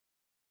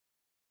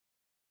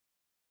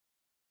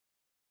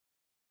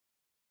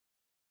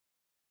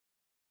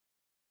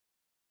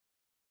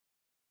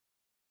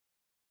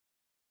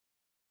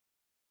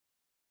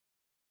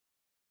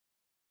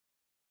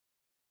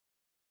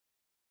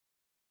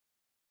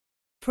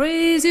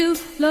Praise you,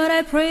 Lord,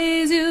 I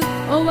praise you.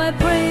 Oh, I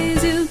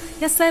praise you.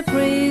 Yes, I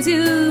praise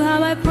you.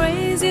 How I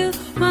praise you,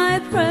 my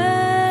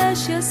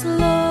precious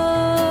Lord.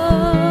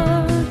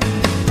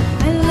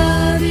 I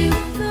love you,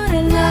 Lord,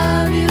 I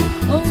love you.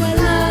 Oh, I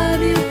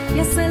love you.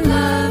 Yes, I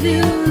love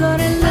you,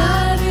 Lord, I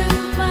love you,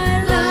 my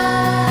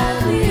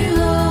lovely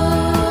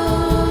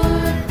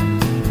Lord.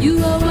 You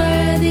are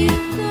worthy,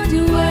 Lord,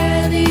 you're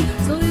worthy.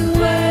 So you're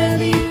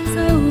worthy,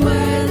 so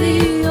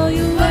worthy. Oh,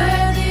 you're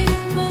worthy,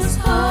 most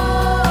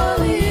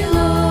holy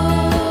Lord.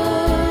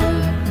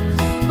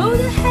 Oh,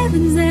 the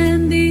heavens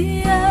and the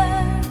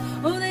earth,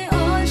 oh, they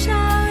all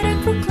shout and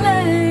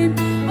proclaim.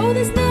 Oh,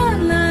 there's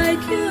none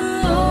like you,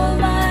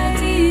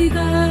 Almighty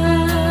God.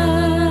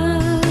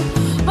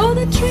 Oh,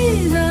 the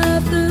trees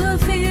of the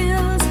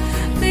fields,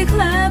 they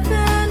clap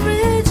and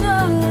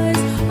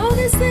rejoice. Oh,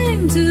 they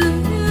sing to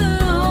you,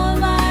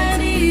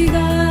 Almighty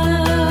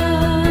God.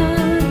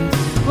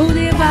 Oh,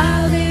 they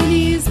bow their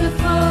knees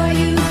before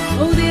you.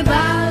 Oh, they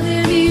bow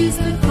their knees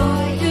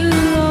before you.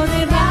 Oh,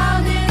 they bow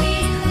their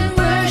knees and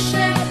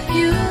worship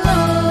you,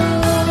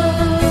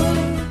 Lord.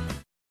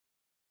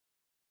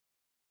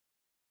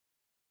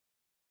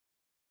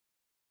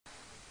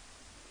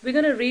 We're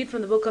going to read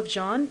from the book of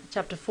John,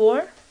 chapter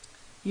 4.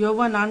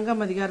 யோவான் 4ஆம்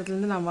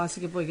அதிகாரத்திலிருந்து நாம்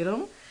வாசிக்க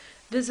போகிறோம்.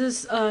 This is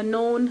a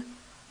known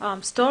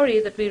story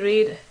that we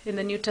read in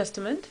the New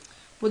Testament.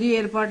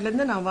 புதிய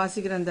ஏற்பாட்டிலிருந்து நாம்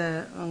வாசிக்கிற அந்த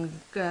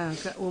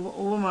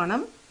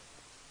உவமானம்.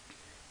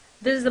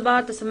 This is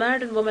about the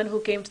Samaritan woman who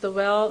came to the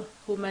well,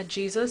 who met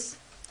Jesus.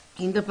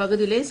 இந்த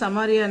பகுதியிலே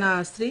சமாரியானா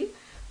ஸ்திரீ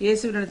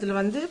இயேசுவினிடத்தில்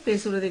வந்து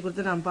பேசுவதை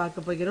குறித்து நாம்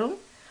பார்க்க போகிறோம்.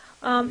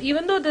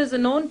 Even though this is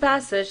a known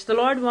passage, the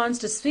Lord wants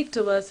to speak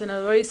to us in a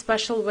very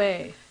special way.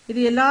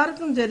 இது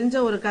எல்லாருக்கும் தெரிஞ்ச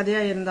ஒரு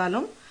கதையா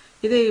இருந்தாலும்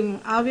இதை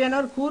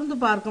ஆவியானவர் கூர்ந்து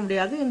பார்க்க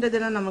முடியாது. இன்றைய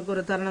தினம் நமக்கு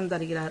ஒரு தருணம்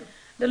தருகிறார்.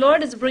 The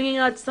Lord is bringing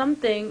out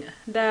something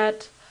that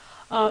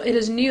it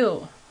is new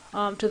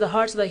to the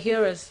hearts of the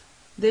hearers.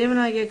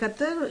 தேவனாகிய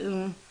கர்த்தர்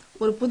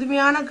ஒரு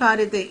புதுமையான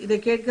காரியத்தை இதை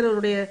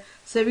கேட்கிறவருடைய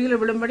செவிகளை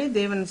விழும்படி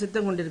தேவன்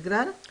சித்தம்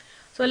கொண்டிருக்கிறார்.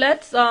 So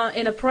let's,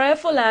 in a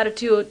prayerful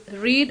attitude,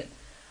 read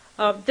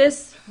this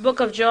book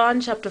of John,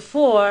 chapter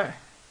 4,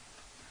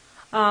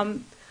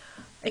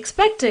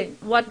 expecting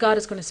what God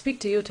is going to speak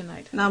to you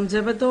tonight. நாம்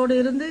ஜெபத்தோடு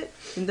இருந்து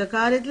இந்த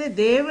காரியத்திலே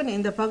தேவன்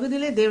இந்த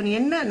பகுதியிலே தேவன்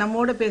என்ன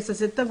நம்மோட பேச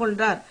சித்தம்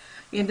கொண்டார்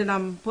என்று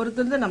நாம்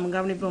பொறுத்திருந்து நாம்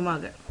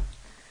கவனிப்போமாக.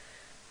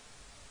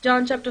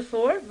 John chapter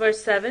 4,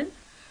 verse 7.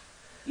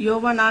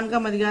 யோவான்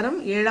 4ஆம் அதிகாரம்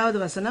 7வது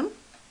வசனம்.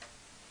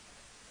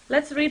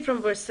 Let's read from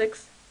verse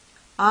 6.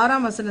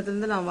 6ஆம்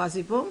வசனத்திலிருந்து நாம்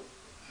வாசிப்போம்.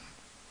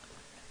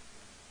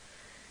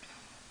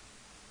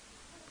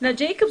 Now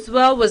Jacob's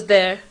well was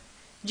there.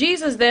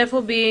 Jesus,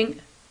 therefore, being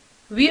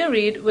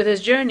wearied with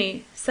his journey,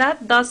 sat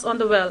thus on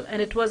the well, and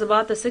it was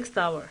about the 6th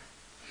hour.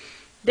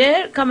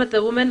 There cometh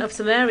a woman of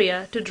Samaria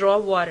to draw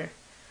water.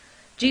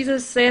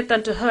 Jesus saith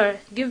unto her,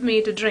 Give me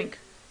to drink.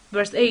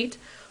 Verse 8.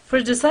 For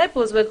his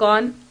disciples were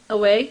gone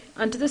away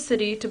unto the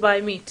city to buy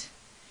meat.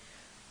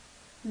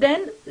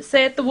 Then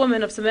saith the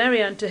woman of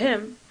Samaria unto him,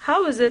 How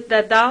is it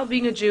that thou,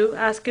 being a Jew,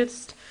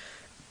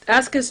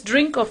 askest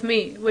drink of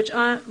me, which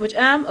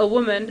am a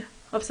woman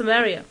of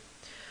Samaria?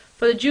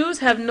 For the Jews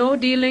have no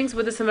dealings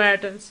with the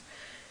Samaritans.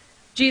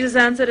 Jesus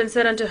answered and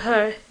said unto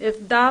her, If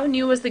thou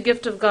knewest the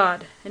gift of God,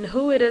 and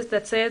who it is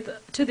that saith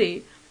to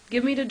thee,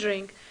 Give me to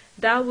drink,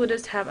 thou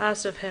wouldest have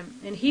asked of him,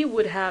 and he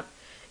would have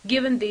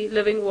given thee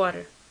living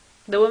water.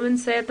 The woman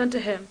saith unto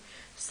him,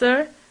 Sir,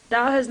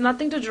 thou hast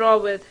nothing to draw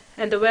with,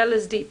 and the well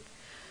is deep.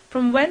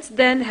 From whence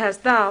then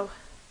hast thou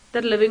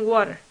that living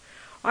water?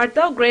 Art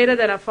thou greater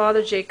than our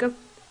father Jacob,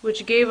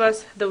 which gave us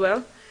the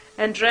well,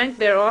 and drank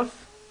thereof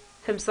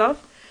himself,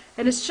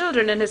 and his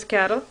children and his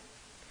cattle?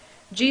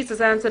 Jesus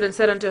answered and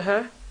said unto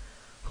her,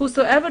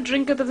 Whosoever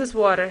drinketh of this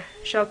water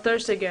shall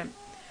thirst again.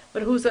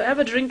 But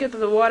whosoever drinketh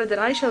of the water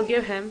that I shall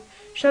give him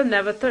shall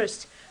never thirst.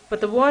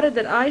 But the water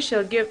that I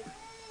shall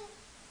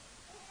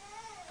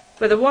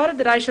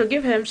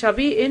give him shall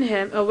be in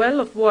him a well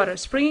of water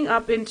springing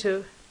up into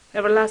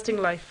everlasting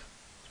life.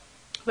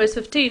 Verse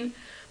 15.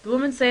 The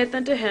woman saith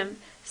unto him,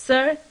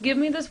 Sir, give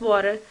me this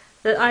water,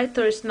 that I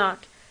thirst not,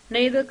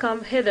 neither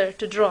come hither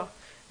to draw.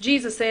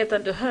 Jesus saith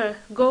unto her,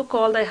 Go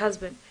call thy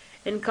husband,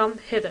 and come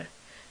hither.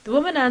 The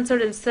woman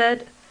answered and said,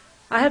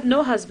 I have no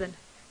husband.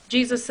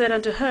 Jesus said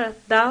unto her,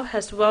 Thou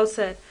hast well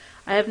said,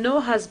 I have no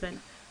husband.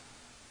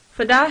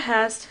 For thou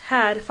hast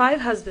had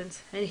 5 husbands,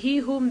 and he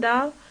whom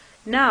thou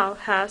now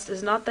hast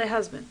is not thy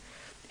husband.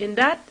 In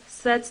that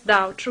saidst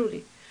thou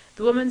truly.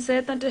 The woman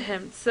saith unto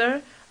him, Sir,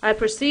 I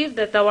perceive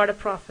that thou art a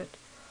prophet.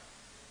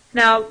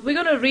 Now, we're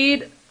going to read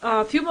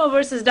a few more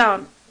verses down.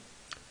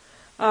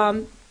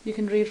 You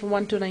can read from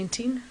 1 to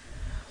 19.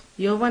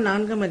 யோவான்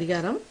 4ஆம்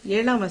அதிகாரம்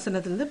 7ஆம்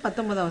வசனத்திலிருந்து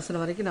 19ஆம்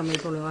வசனம் வரைக்கும் நம்ம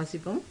இப்பொழுது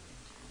வாசிப்போம்.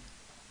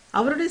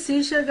 அவருடைய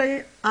சீஷர்கள்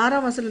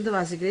 6ஆம் வசனத்தை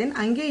வாசிக்கிறேன்.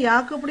 அங்கே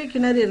யாக்கோபுடைய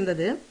கிணறு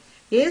இருந்தது.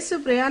 இயேசு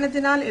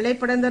பிரயாணத்தினால்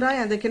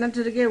இளைப்படைந்தராய் அந்த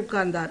கிணற்றிற்கே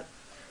உட்கார்ந்தார்.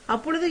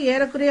 அப்பொழுது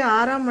ஏறக்குறைய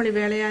 6ஆம் மணி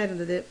வேளையா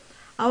இருந்தது.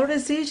 அவருடைய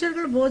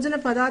சீஷர்கள் போஜன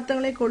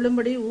பதார்த்தங்களை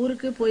கொள்ளும்படி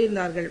ஊருக்கு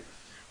போயிருந்தார்கள்.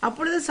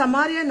 அப்பொழுது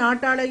சமாரியா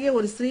நாட்டாளாகிய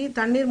ஒரு ஸ்திரீ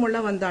தண்ணீர் மொள்ள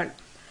வந்தாள்.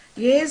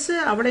 இயேசு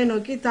அவளை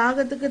நோக்கி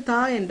தாகத்துக்கு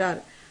தா என்றார்.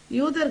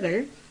 யூதர்கள்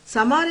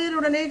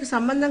சமாரியருடனே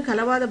சம்பந்தம்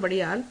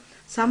கலவாதபடியால்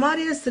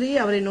சமாரிய ஸ்திரீ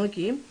அவரை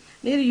நோக்கி,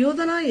 நீர்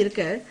யூதனாய்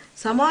இருக்க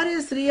சமாரிய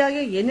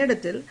ஸ்திரீயாகிய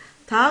என்னிடத்தில்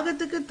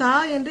தாகத்துக்கு தா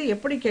என்று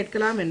எப்படி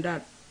கேட்கலாம்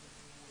என்றார்.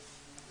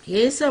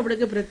 இயேசு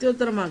அவளுக்கு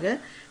பிரத்யுத்தரமாக,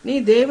 நீ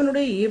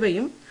தேவனுடைய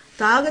ஈவையும்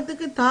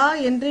தாகத்துக்கு தா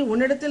என்று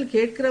உன்னிடத்தில்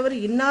கேட்கிறவர்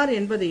இன்னார்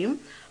என்பதையும்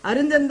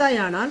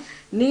அறிந்திருந்தாயானால்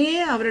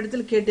நீயே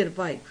அவரிடத்தில்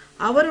கேட்டிருப்பாய்,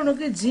 அவர்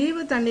உனக்கு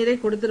ஜீவ தண்ணீரை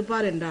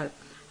கொடுத்திருப்பார் என்றார்.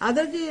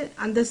 அதற்கு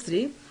அந்த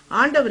ஸ்திரீ,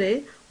 ஆண்டவரே,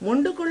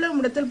 மொண்டு கொள்ள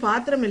உம்மிடத்தில்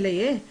பாத்திரம்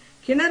இல்லையே,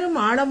 கிணறும்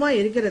ஆழமாய்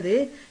இருக்கிறதே,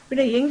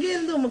 பின்ன எங்கே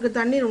இருந்து உமக்கு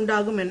தண்ணீர்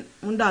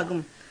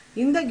உண்டாகும்?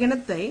 இந்த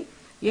கிணத்தை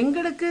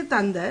எங்களுக்கு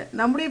தந்த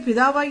நம்முடைய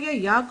பிதாவாகிய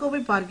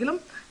யாக்கோபை பார்க்கிலும்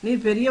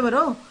நீர்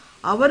பெரியவரோ?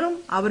 அவரும்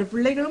அவர்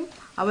பிள்ளைகளும்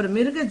அவர்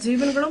மிருக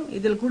ஜீவன்களும்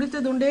இதில்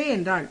குடித்ததுண்டே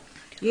என்றாள்.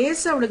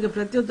 இயேசு அவளுக்கு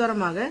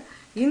பிரத்யுத்தரமாக,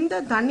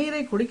 இந்த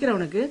தண்ணீரை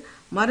குடிக்கிறவனுக்கு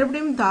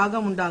மறுபடியும்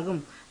தாகம்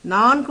உண்டாகும்.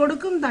 நான்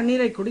கொடுக்கும்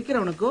தண்ணீரை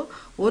குடிக்கிறவனுக்கோ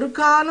ஒரு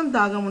காலம்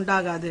தாகம்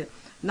உண்டாகாது.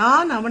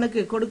 நான்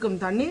அவனுக்கு கொடுக்கும்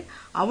தண்ணீர்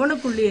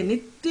அவனுக்குள்ளே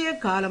நித்திய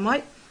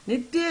காலமாய்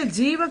நித்திய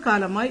ஜீவ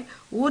காலமாய்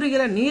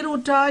ஊறுகிற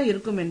நீரூற்றாய்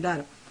இருக்கும்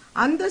என்றார்.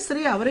 அந்த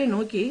ஸ்திரீ அவரை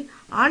நோக்கி,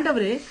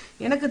 ஆண்டவரே,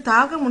 எனக்கு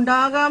தாகம்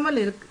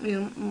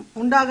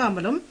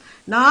உண்டாகாமலும்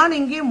நான்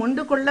இங்கே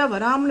மொண்டு கொள்ள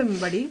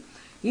வராமலும்படி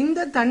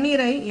இந்த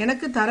தண்ணீரை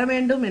எனக்கு தர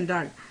வேண்டும்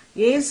என்றாள்.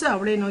 இயேசு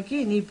அவளை நோக்கி,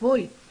 நீ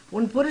போய்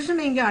உன்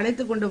புருஷனை இங்கே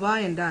அழைத்து கொண்டு வா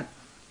என்றார்.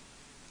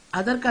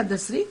 அதற்கு அந்த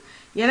ஸ்திரீ,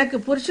 எனக்கு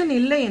புருஷன்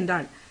இல்லை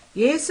என்றாள்.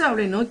 இயேசு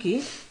அவளை நோக்கி,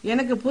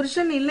 எனக்கு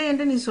புருஷன் இல்லை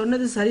என்று நீ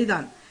சொன்னது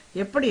சரிதான்.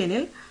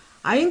 எப்படியெனில்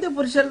 5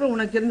 புருஷர்கள்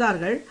உனக்கு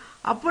இருந்தார்கள்,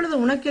 இப்பொழுது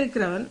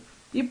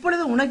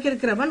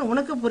உனக்கிருக்கிறவன்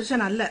உனக்கு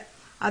புருஷன் அல்ல,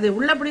 அதை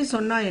உள்ளபடி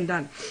சொன்னா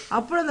என்றான்.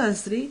 அப்பொழுது அந்த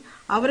ஸ்திரீ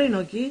அவரை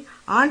நோக்கி,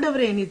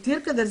 ஆண்டவரே, நீ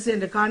தீர்க்கதரிசி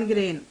என்று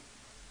காண்கிறேன்.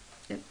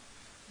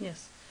 Yes.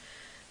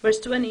 Verse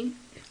 20.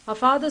 Our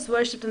fathers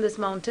worshipped in this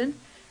mountain,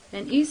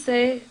 and ye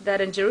say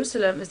that in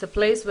Jerusalem is the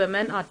place where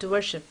men ought to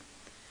worship.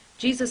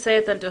 Jesus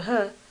saith unto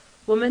her,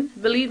 Woman,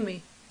 believe me,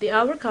 the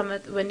hour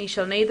cometh when ye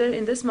shall neither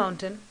in this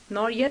mountain,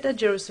 nor yet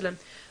at Jerusalem,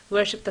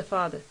 worship the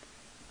Father.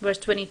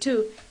 Verse 22.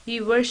 Ye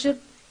worship,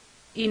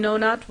 ye know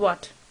not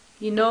what.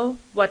 Ye know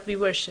what we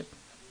worship.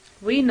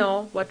 We know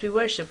what we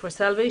worship, for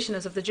salvation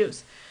is of the Jews.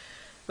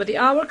 But the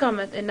hour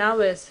cometh, and now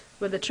is,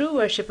 when the true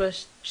worshippers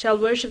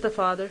shall worship the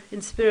Father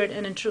in spirit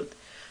and in truth.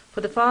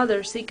 For the Father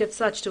seeketh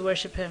such to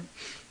worship him.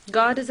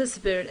 God is a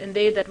spirit, and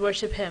they that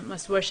worship him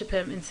must worship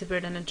him in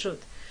spirit and in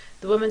truth.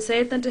 The woman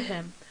saith unto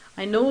him,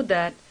 I know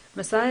that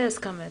Messiah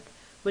cometh,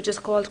 which is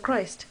called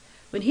Christ.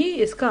 When he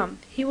is come,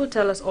 he will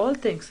tell us all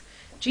things.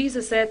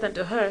 Jesus saith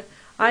unto her,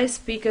 I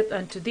speaketh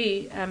unto thee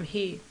am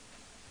he.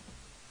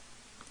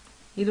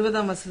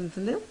 20ஆம்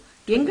வசனத்திலே,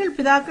 எங்கள்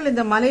பிதாக்கள்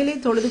இந்த மலையிலே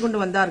தொழுது கொண்டு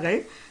வந்தார்கள்,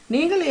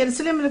 நீங்கள்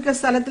எருசலேம் இருக்கிற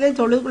ஸ்தலத்திலே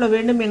தொழுது கொள்ள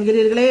வேண்டும்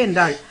என்கிறீர்களே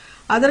என்றாள்.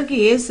 அதற்கு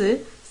இயேசு,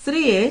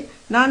 ஸ்திரீயே,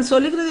 நான்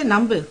சொல்லுகிறதை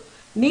நம்பு.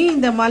 நீ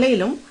இந்த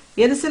மலையிலும்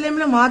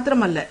எருசலேமிலும்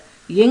மாத்திரமல்ல,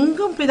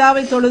 எங்கும்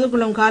பிதாவை தொழுது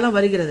கொள்ளும் காலம்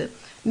வருகிறது.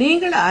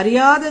 நீங்கள்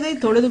அறியாததை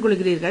தொழுது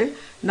கொள்கிறீர்கள்,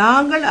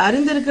 நாங்கள்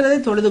அறிந்திருக்கிறதை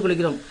தொழுது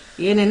கொள்கிறோம்.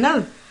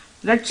 ஏனென்றால்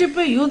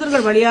ரட்சிப்பு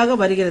யூதர்கள் வழியாக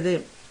வருகிறது.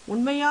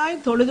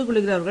 உண்மையாய் தொழுது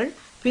கொள்கிறவர்கள்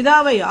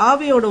பிதாவை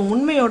ஆவியோடும்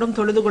உண்மையோடும்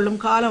தொழுது கொள்ளும்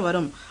காலம்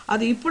வரும்,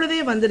 அது இப்பொழுதே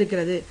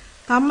வந்திருக்கிறது.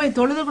 தம்மை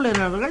தொழுது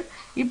கொள்கிறவர்கள்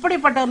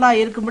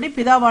இப்படிப்பட்டவர்களாய் இருக்கும்படி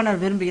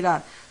பிதாவானவர்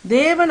விரும்புகிறார்.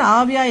 தேவன்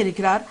ஆவியாய்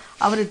இருக்கிறார்,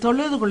 அவரை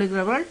தொழுது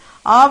கொள்கிறவர்கள்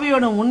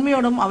ஆவியோடும்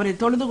உண்மையோடும் அவரை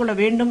தொழுது கொள்ள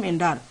வேண்டும்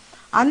என்றார்.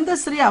 அந்த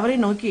ஸ்திரீ அவரை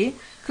நோக்கி,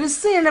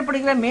 கிறிஸ்து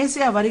எனப்படுகிற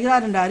மேசியா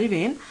வருகிறார் என்று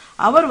அறிவேன்,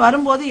 அவர்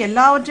வரும்போது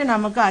எல்லாவற்றையும்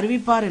நமக்கு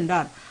அறிவிப்பார்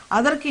என்றார்.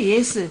 அதற்கு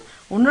இயேசு,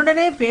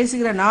 உன்னுடனே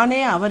பேசுகிற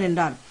நானே அவர்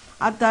என்றார்.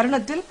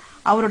 அத்தருணத்தில்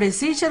அவருடைய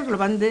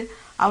சீஷர்கள் வந்து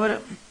அவர்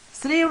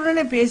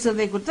ஸ்திரீயுடனே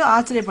பேசுவதை குறித்து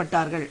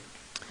ஆச்சரியப்பட்டார்கள்.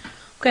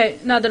 Okay,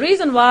 now the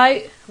reason why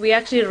we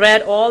actually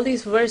read all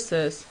these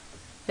verses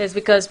is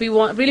because we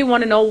really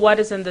want to know what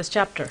is in this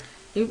chapter.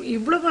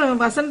 இவ்வளவு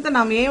வசனத்தை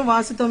நாம் ஏன்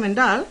வாசித்தோம்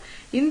என்றால்,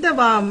 இந்த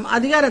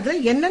அதிகாரத்தில்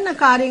என்னென்ன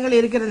காரியங்கள்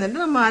இருக்கிறது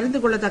என்று நம்ம அறிந்து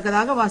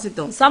கொள்ளத்தக்கதாக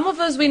வாசித்தோம். Some of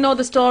us we know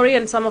the story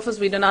and some of us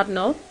we do not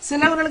know.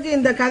 சிலவர்களுக்கு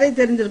இந்த கதை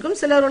தெரிஞ்சிருக்கும்,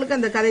 சிலவர்களுக்கு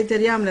அந்த கதை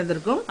தெரியாமல்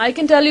இருந்திருக்கும். I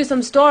can tell you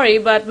some story,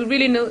 but we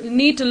really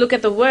need to look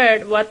at the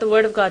word, what the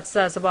word of God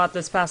says about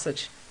this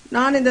passage.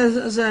 நான் இந்த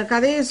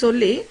கதையை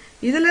சொல்லி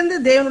இதிலிருந்து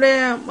தேவனுடைய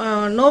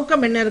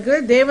நோக்கம் என்ன இருக்கு,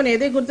 தேவன்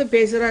எதை குறித்து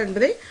பேசுறார்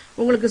என்பதை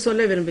உங்களுக்கு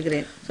சொல்ல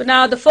விரும்புகிறேன். So now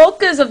the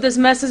focus of this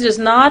message is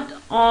not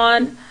on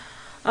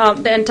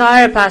the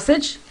entire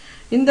passage.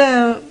 இந்த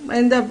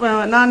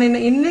நான்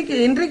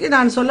இன்றைக்கு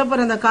நான் சொல்ல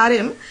போற இந்த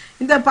காரியம்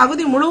இந்த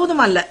பகுதி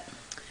முழுவதும் அல்ல.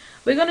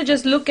 We're going to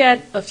just look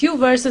at a few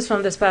verses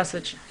from this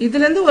passage.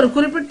 இதிலிருந்து ஒரு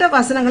குறிப்பிட்ட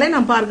வசனங்களை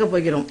நாம் பார்க்க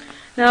போகிறோம்.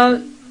 Now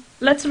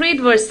let's read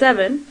verse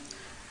 7.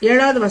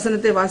 7வது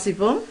வசனத்தை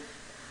வாசிப்போம்.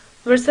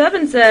 Verse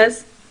 7 says,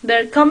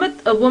 There cometh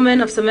a woman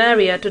of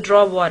Samaria to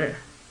draw water.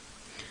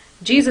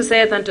 Jesus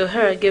saith unto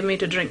her, Give me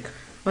to drink.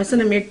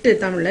 வசனம் 8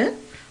 தமிழ்ல.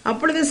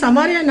 அப்பொழுது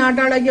சமாரியா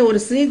நாட்டாளாகிய ஒரு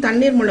ஸ்திரீ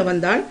தண்ணீர் முள்ள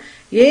வந்தாள்.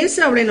 இயேசு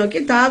அவளை நோக்கி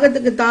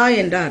தாகத்துக்கு தா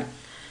என்றார்.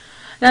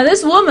 Now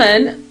this woman,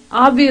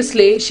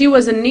 obviously, she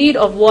was in need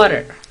of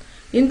water.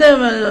 இந்த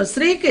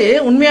ஸ்திரீக்கு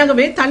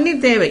உண்மையாகவே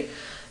தண்ணீர் தேவை.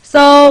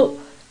 So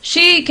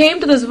she came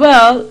to this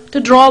well to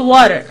draw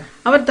water.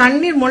 அவர்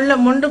தண்ணீர்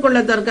மொண்டு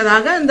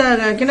கொள்ளத்தக்கதாக இந்த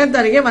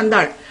கிணத்தருகே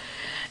வந்தாள்.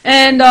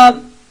 And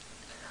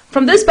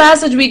from this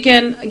passage we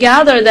can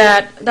gather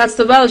that that's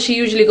the well she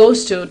usually goes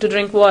to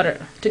drink water,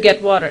 to get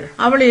water.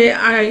 அவள்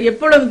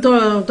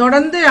எப்பொழுதும்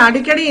தொடர்ந்து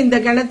அடிக்கடி இந்த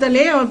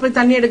கிணத்திலே போய்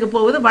தண்ணி எடுக்க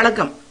போவது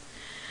வழக்கம்.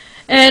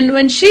 And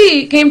when she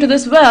came to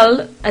this well,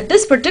 at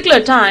this particular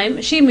time,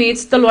 she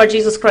meets the Lord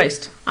Jesus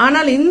Christ.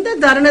 ஆனால் இந்த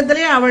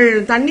தருணத்திலே அவள்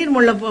தண்ணீர்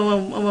மொள்ள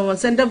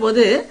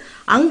சென்றபோது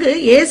அங்கு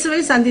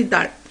இயேசுவை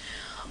சந்தித்தாள்.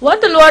 What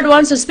the Lord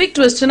wants to speak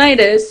to us tonight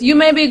is, you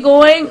may be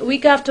going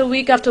week after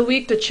week after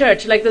week to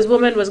church, like this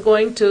woman was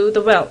going to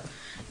the well.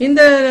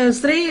 இந்த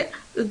ஸ்திரீ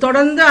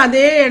தொடர்ந்து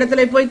அதே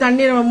இடத்துல போய்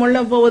தண்ணீர் மொள்ள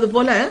போவது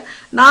போல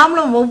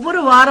நாமளும்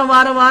ஒவ்வொரு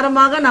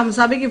வாரமாக நாம்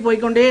சபைக்கு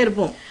போய் கொண்டே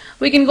இருப்போம்.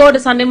 We can go to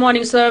Sunday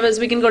morning service,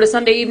 we can go to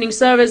Sunday evening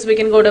service, we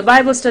can go to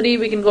Bible study,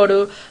 we can go to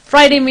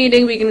Friday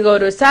meeting, we can go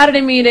to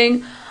Saturday meeting,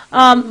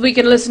 we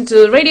can listen to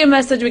radio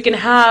message, we can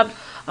have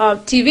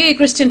TV,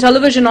 Christian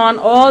television on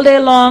all day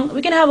long,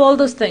 we can have all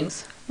those things.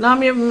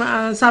 நாம்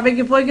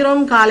சபைக்கு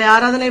போகிறோம், காலை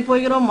ஆராதனை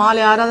போகிறோம்,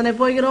 மாலை ஆராதனை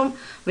போகிறோம்,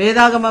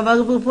 வேதாகம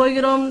வகுப்பு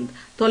போகிறோம்,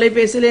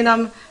 தொலைபேசியிலே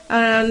நாம்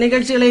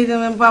நிகழ்ச்சிகளை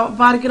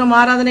பார்க்கிறோம்,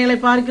 ஆராதனைகளை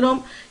பார்க்கிறோம்,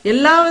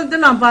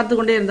 எல்லாவற்றையும் நாம் பார்த்து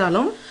கொண்டே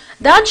இருந்தாலும்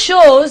that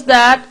shows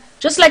that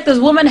just like this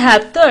woman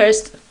had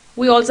thirst,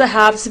 we also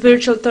have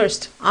spiritual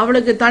thirst.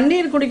 அவளுக்கு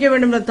தண்ணீர் குடிக்க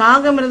வேண்டும் என்ற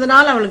தாகம்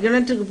இருந்தனால் அவள்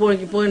கிணற்றுக்கு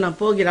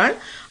போகிறாள்.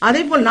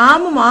 அதே போல்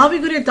நாமும்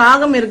ஆவிக்குரிய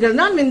தாகம்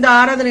இருக்கிறதுனால் இந்த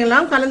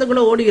ஆராதனையெல்லாம் கலந்து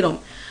கொள்ள ஓடுகிறோம்.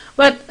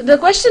 But the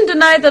question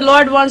tonight the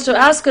Lord wants to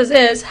ask us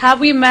is, have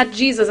we met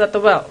Jesus at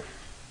the well?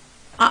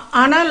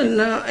 ஆனால்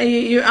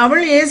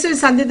அவள் இயேசுவை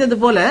சந்தித்தது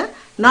போல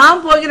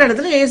நாம் போகிற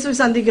இடத்துல இயேசுவை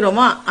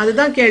சந்திக்கிறோமா,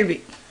 அதுதான் கேள்வி.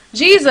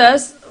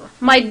 Jesus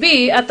might be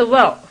at the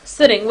well,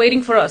 sitting,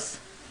 waiting for us.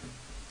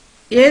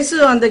 இயேசு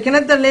அந்த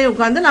கிணற்றிலே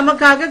உட்கார்ந்து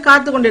நமக்காக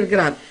காத்து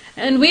கொண்டிருக்கிறார்.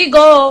 And we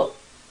go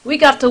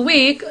week after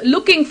week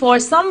looking for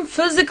some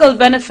physical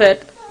benefit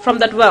from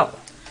that well.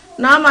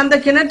 நாம் அந்த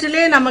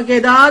கிணற்றிலே நமக்கு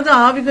ஏதாவது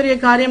ஆவிக்குரிய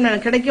காரியம்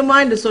கிடைக்குமா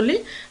என்று சொல்லி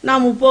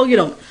நாம்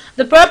போகிறோம்.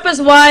 The purpose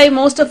why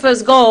most of us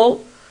go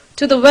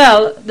to the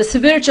well, the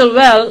spiritual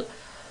well,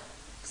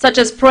 such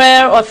as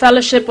prayer or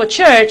fellowship or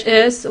church,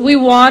 is we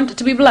want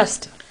to be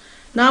blessed.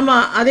 நாம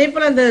அதே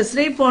போல இந்த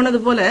ஸ்ரீ போனது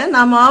போல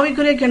நாம்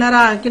ஆவிக்குரிய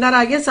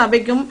கிணறாகிய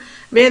சபைக்கும்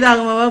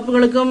வேதாகம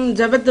வகுப்புகளுக்கும்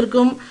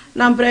ஜெபத்திற்கும்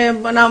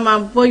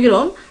நாம்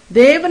போகிறோம்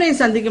தேவனை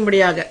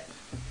சந்திக்கும்படியாக.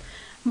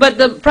 But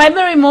the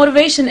primary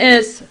motivation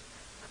is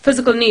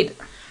physical need.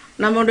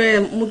 நம்முடைய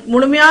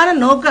முழுமையான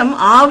நோக்கம்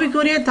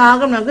ஆவிக்குரிய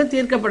தாகம் நமக்கு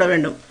தீர்க்கப்பட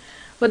வேண்டும்.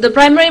 But the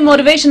primary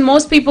motivation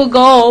most people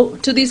go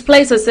to these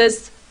places is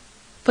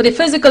for the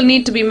physical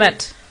need to be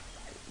met.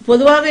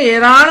 பொதுவாக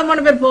ஏராளமான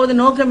பேர் போவது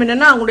நோக்கம்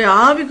என்னன்னா அவங்களுடைய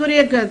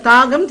ஆவிக்குரிய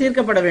தாகம்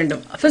தீர்க்கப்பட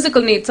வேண்டும்.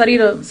 Physical need,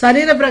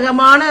 சரீர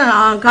பிரகமான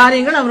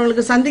காரியங்கள்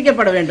அவர்களுக்கு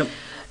சந்திக்கப்பட வேண்டும்.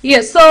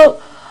 Yes, so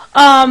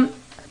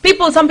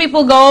some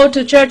people go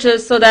to churches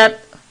so that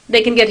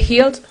they can get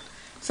healed.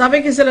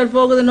 சபைக்கு சிலர்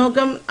போகுது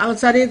நோக்கம் அவங்க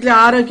சரீரத்தில்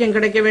ஆரோக்கியம்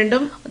கிடைக்க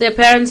வேண்டும். Their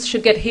parents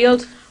should get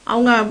healed.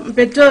 அவங்க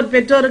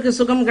பெற்றோருக்கு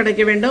சுகம்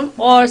கிடைக்க வேண்டும்.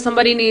 Or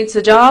somebody needs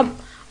a job.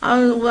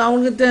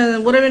 அவங்களுக்கு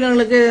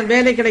உறவினர்களுக்கு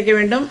வேலை கிடைக்க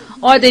வேண்டும்.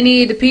 Or they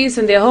need peace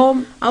in their home.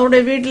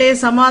 அவருடைய வீட்டிலே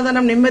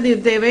சமாதானம் நிம்மதி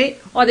தேவை.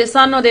 Or their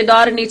son or their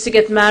daughter needs to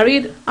get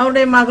married.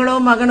 அவருடைய மகளோ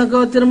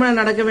மகனுக்கோ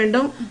திருமணம் நடக்க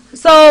வேண்டும்.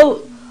 So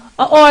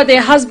or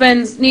their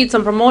husbands need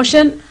some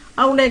promotion.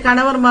 அவருடைய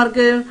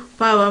கணவர்மாருக்கு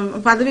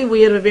பதவி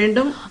உயர்வு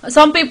வேண்டும்.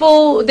 Some people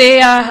they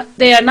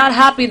are not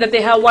happy that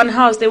they have one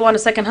house, they want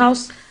a second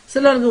house.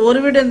 சிலருக்கு ஒரு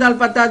வீடு இருந்தால்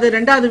பத்தாது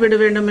இரண்டாவது வீடு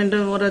வேண்டும் என்ற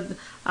ஒரு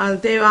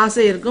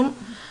ஆசை இருக்கும்.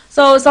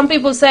 So some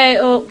people say,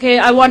 okay,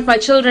 I want my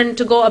children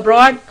to go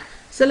abroad.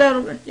 சிலர்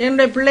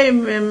என்னுடைய பிள்ளை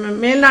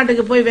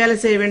மேல்நாட்டுக்கு போய் வேலை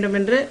செய்ய வேண்டும்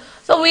என்று.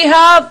 So we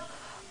have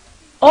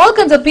all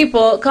kinds of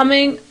people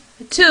coming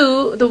to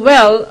the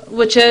well,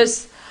 which is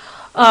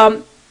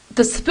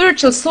the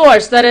spiritual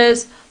source, that is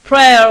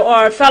prayer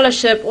or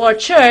fellowship or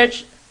church,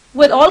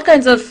 with all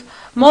kinds of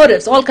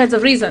motives, all kinds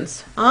of reasons.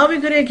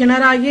 ஆவிக்குரிய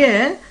கிணறாகிய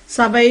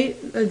சபை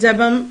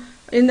ஜெபம்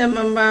இந்த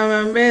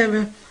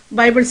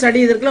Bible study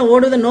இதற்குள்ள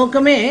ஓடுவது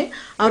நோக்கமே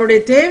அவருடைய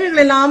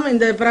தேவைகள் எல்லாம்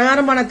இந்த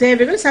பிரகாரமான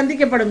தேவைகள்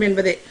சந்திக்கப்படும்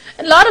என்பதே.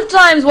 A lot of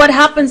times what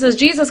happens is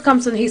Jesus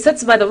comes and he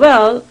sits by the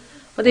well,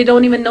 but they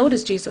don't even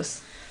notice Jesus.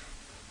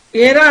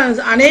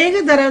 அநேக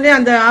தடவை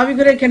அந்த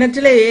ஆவிக்குரிய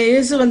கிணற்றிலே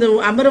இயேசு வந்து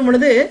அமரும்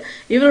பொழுது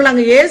இவர்கள்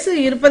அங்கு இயேசு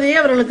இருப்பதையே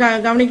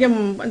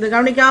அவர்களுக்கு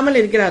கவனிக்காமல்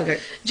இருக்கிறார்கள்.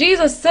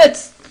 Jesus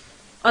sits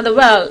on the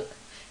well.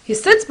 He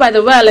sits by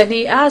the well and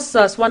he asks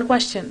us one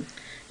question.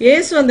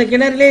 இயேசு அந்த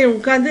கிணறிலே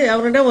உட்கார்ந்து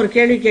அவரிடம் ஒரு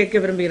கேள்வி கேட்க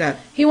விரும்புகிறார்.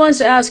 He wants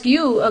to ask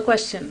you a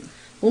question.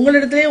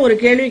 உங்களிடத்திலே ஒரு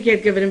கேள்வி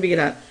கேட்க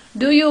விரும்புகிறார்.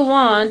 Do you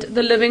want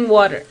the living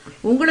water?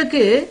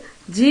 உங்களுக்கு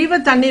ஜீவ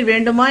தண்ணீர்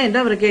வேண்டுமா என்று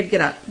அவர்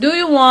கேட்கிறார். Do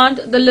you want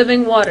the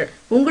living water?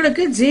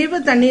 உங்களுக்கு ஜீவ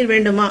தண்ணீர்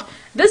வேண்டுமா?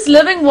 This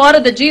living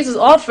water that Jesus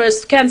offers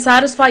can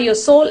satisfy your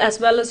soul as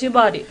well as your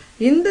body.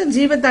 இந்த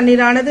ஜீவ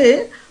தண்ணீரானது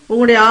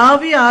உங்களுடைய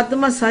ஆவி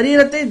ஆத்மா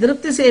சரீரத்தை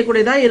திருப்தி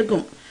செய்யக்கூடியதா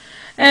இருக்கும்.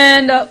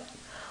 And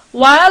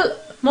while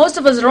most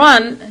of us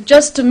run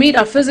just to meet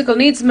our physical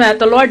needs met,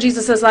 the Lord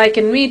Jesus says, I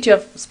can meet your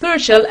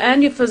spiritual and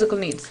your physical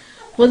needs.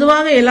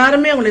 பொதுவாக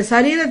எல்லாருமே அவங்களுடைய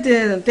சரீர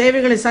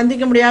தேவைகளை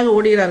சந்திக்கும்படியாக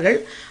ஓடுகிறார்கள்.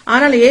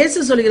 ஆனால்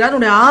இயேசு சொல்கிறார்,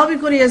 உன்னுடைய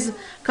ஆவிக்குரிய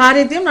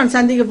காரியத்தையும் நான்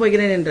சந்திக்க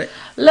போகிறேன் என்று.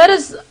 Let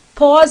us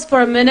pause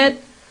for a minute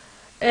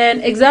and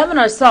examine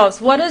ourselves.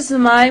 What is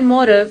my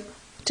motive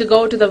to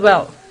go to the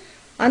well?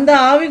 அந்த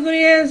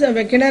ஆவிக்குரிய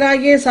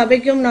கிணறாகிய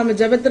சபைக்கும் நாம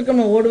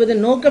ஜெபத்திற்கும்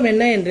ஓடுவதன் நோக்கம்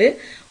என்ன என்று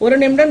ஒரு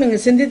நிமிடம் நீங்க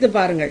சிந்தித்து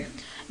பாருங்கள்.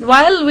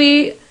 While we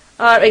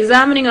are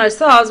examining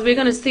ourselves, we're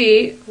going to see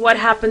what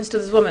happens to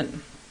this woman.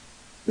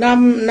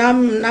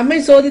 நம்மை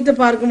சோதித்து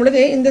பார்க்கும்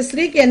பொழுது இந்த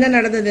ஸ்திரீக்கு என்ன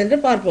நடந்தது என்று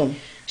பார்ப்போம்.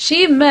 She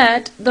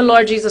met the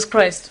Lord Jesus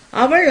Christ.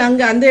 அவள்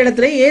அந்த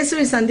இடத்திலே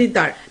இயேசுவை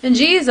சந்தித்தாள். And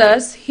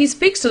Jesus, he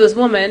speaks to this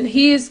woman.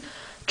 He is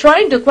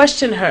trying to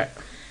question her.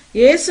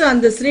 இயேசு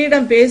அந்த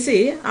ஸ்திரீயிடம் பேசி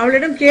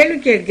அவளிடம் கேள்வி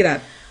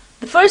கேட்கிறார்.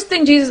 The first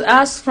thing Jesus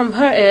asks from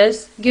her is,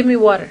 give me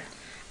water.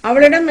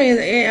 அவளிடம்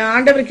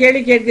ஆண்டவர்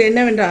கேள்வி கேட்கிறது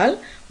என்னவென்றால்,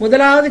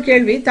 முதலாவது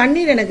கேள்வி,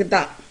 தண்ணீர் எனக்கு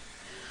தா.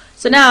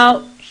 So now,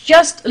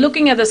 just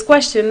looking at this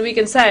question, we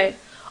can say,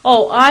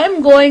 oh, I am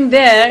going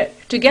there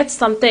to get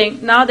something.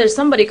 Now there's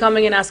somebody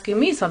coming and asking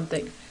me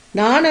something.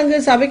 நான் அங்கு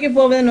சபைக்கு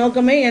போவதன்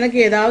நோக்கமே எனக்கு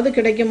ஏதாவது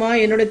கிடைக்குமா,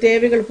 என்னோட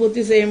தேவைகள்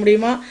பூர்த்தி செய்ய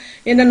முடியுமா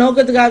என்ற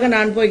நோக்கத்துக்காக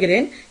நான்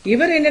போகிறேன்.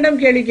 இவர்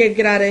என்னிடம் கேள்வி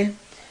கேட்கிறாரே,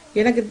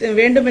 எனக்கு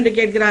வேண்டும் என்று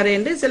கேட்கிறாரே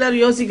என்று சிலர்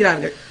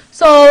யோசிக்கிறார்கள்.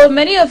 So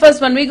many of us,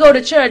 when we go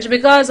to church,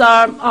 because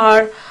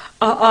our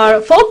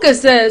focus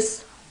is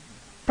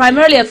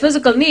primarily a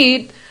physical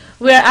need,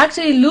 we are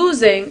actually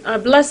losing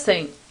our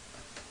blessing.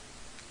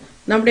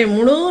 நம்முடைய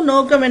முழு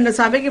நோக்கம் என்ன,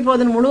 சபைக்கு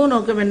போவதன் முழு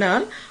நோக்கம்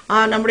என்னால்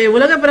நம்முடைய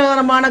உலக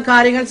பிரகாரமான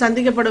காரியங்கள்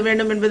சந்திக்கப்பட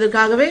வேண்டும்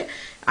என்பதற்காகவே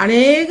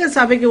அநேக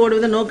சபைக்கு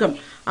ஓடுவது நோக்கம்.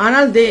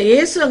 ஆனால்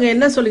இயேசு அங்க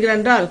என்ன சொல்கிறார்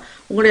என்றால்,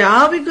 உங்களுடைய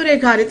ஆவிக்குரிய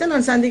காரியத்தை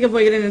நான் சந்திக்க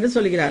போகிறேன் என்று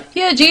சொல்கிறார்.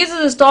 Here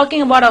Jesus is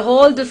talking about a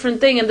whole different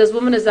thing and this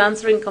woman is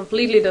answering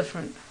completely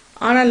different.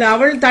 ஆனால்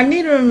அவள்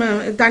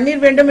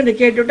தண்ணீர் வேண்டும் என்று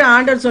கேட்டுவிட்டு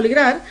ஆண்டவர்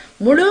சொல்கிறார்,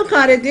 முழு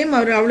காரியத்தையும்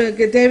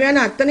அவளுக்கு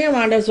தேவையான அத்தனையும்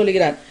ஆண்டவர்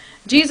சொல்கிறார்.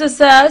 Jesus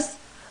says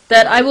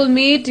that I will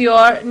meet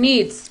your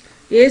needs.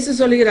 இயேசு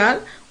சொல்கிறார்,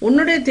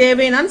 உன்னுடைய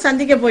தேவையை நான்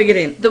சந்திக்க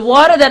போகிறேன். The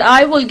water that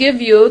I will give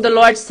you, the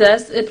Lord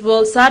says, it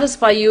will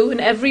satisfy you in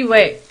every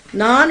way.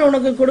 நான்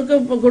உனக்கு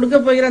கொடுக்க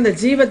போகிற அந்த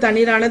ஜீவ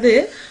தண்ணீரானது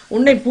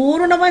உன்னை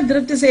பூரணமாய்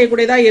திருப்தி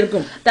செய்யக்கூடியதா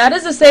இருக்கும். That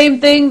is the same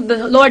thing the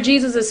Lord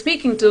Jesus is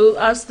speaking to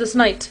us this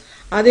night.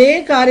 அதே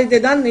காரியத்தை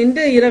தான்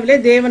இன்று இரவிலே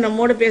தேவன்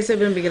நம்மோடு பேச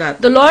விரும்புகிறார்.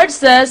 The Lord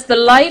says, the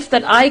life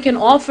that I can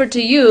offer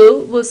to you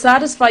will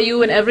satisfy you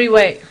in every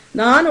way.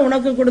 நான்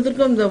உனக்கு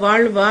கொடுத்திருக்கும் இந்த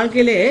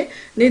வாழ்க்கையிலே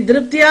நீ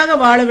திருப்தியாக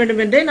வாழ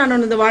வேண்டும் என்றே நான்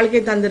உனக்கு இந்த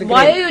வாழ்க்கையை தந்திருக்கிறேன்.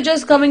 Why are you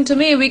just coming to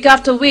me week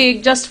after week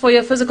just for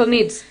your physical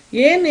needs?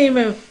 ஏன் நீ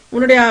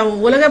உன்னுடைய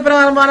உலக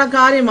பிரகாரமான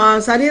காரியம்,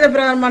 சரீர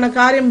பிரகாரமான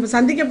காரியம்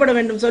சந்திக்கப்பட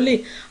வேண்டும் சொல்லி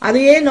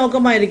அதையே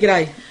நோக்கமா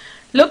இருக்கிறாய்?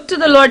 Look to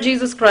the Lord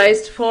Jesus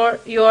Christ for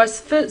your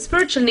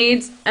spiritual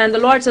needs, and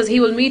the Lord says He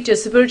will meet your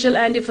spiritual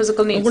and your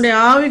physical needs. உங்களுடைய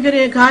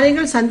ஆவிக்குரிய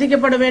காரியங்கள்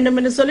சந்திக்கப்பட வேண்டும்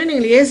என்று சொல்லி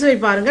நீங்கள் இயேசுவை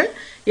பாருங்கள்.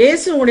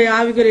 இயேசு உங்களுடைய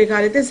ஆவிக்குரிய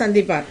காரியத்தை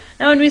சந்திப்பார்.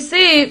 Now when we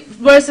see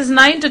verses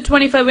 9 to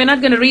 25, we're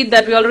not going to read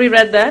that, we already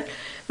read that.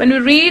 When we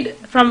read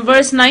from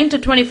verse 9 to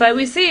 25,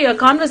 we see a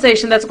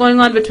conversation that's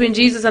going on between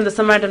Jesus and the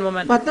Samaritan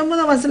woman.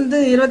 19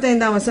 வசனத்து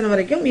 25 வசனம்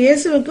வரைக்கும்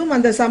இயேசுவுக்கும்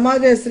அந்த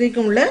சமாரிய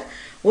ஸ்திரீக்கும் உள்ள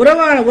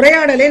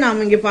உரையாடலை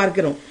நாம் இங்கே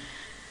பார்க்கிறோம்.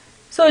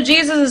 So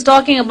Jesus is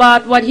talking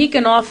about what he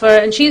can offer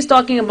and she is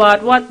talking about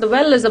what the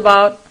well is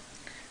about.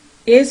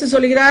 இயேசு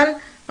சொல்கிறார்,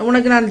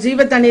 உனக்கு நான்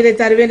ஜீவ தண்ணீரை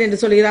தருவேன் என்று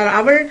சொல்கிறார்.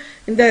 அவள்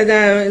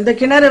இந்த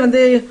கிணறு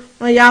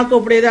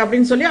யாக்கோபுடையது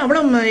அப்படின்னு சொல்லி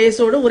அவளும்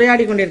இயேசுவோடு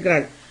உரையாடி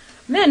கொண்டிருக்கிறாள்.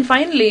 Then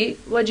finally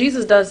what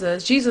Jesus does is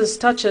Jesus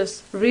touches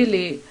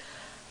really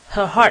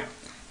her heart.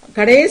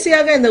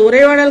 கடைசியாக இந்த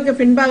உரையாடலுக்கு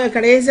பின்பாக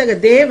கடைசியாக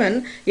தேவன்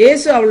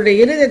இயேசு அவளுடைய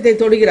இருதயத்தை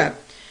தொடுகிறார்.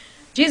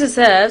 Jesus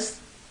says,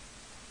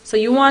 so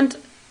you want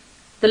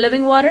the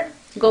living water?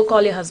 Go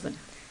call your husband.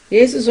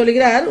 இயேசு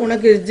சொல்கிறார்,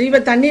 உனக்கு ஜீவ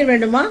தண்ணீர்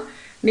வேண்டுமா,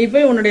 நீ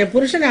போய் உன்னுடைய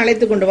புருஷனை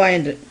அழைத்து கொண்டு வா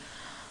என்று.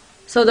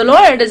 So the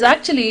Lord is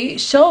actually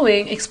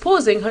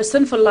exposing her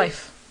sinful life.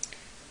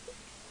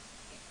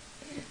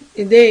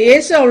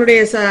 இயேசு அவளுடைய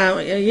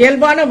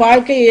இயல்பான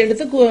வாழ்க்கையை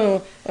எடுத்து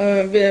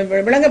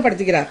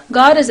விளங்கப்படுத்துகிறார்.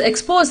 God is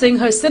exposing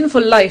her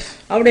sinful life.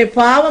 அவளுடைய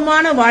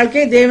பாவமான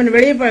வாழ்க்கையை தேவன்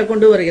வெளியே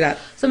கொண்டு வருகிறார்.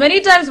 So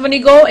many times when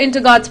you go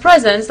into God's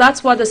presence,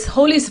 that's what the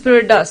Holy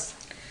Spirit does.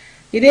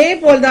 இதே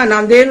போல்தான்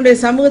நாம் தேவனுடைய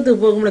சமூகத்துக்கு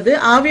போகும்போது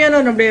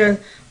ஆவியானவர் நம்முடைய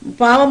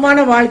பாவமான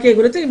வாழ்க்கையை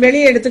குறித்து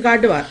வெளியே எடுத்து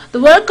காட்டுவார்.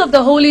 The work of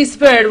the Holy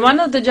Spirit, one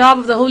of the job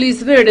of the Holy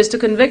Spirit is to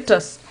convict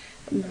us.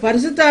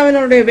 பரிசுத்த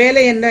ஆவியானவருடைய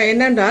வேலை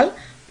என்னென்றால்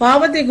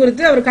பாவத்தை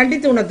குறித்து அவர்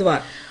கண்டித்து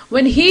உணர்த்துவார்.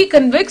 When he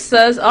convicts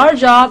us, our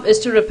job is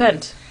to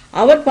repent.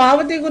 அவர்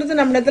பாவத்தை குறித்து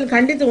நம்மிடத்தில்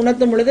கண்டித்து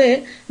உணர்த்தும் பொழுது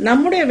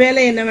நம்முடைய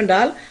வேலை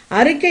என்னவென்றால்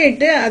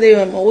அறிக்கையிட்டு அதை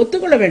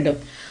ஒத்துக்கொள்ள வேண்டும்.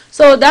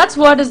 So that's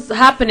what is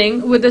happening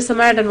with the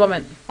Samaritan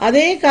woman.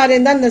 அதே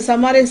காரியம் தான் இந்த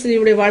சமாரிய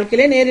ஸ்திரீயுடைய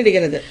வாழ்க்கையிலே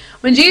நேரிடுகிறது.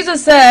 When Jesus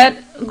said,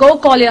 go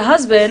call your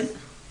husband,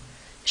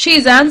 she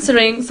is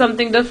answering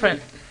something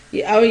different.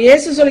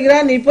 இயேசு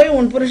சொல்கிறார், நீ போய்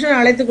உன் புருஷனை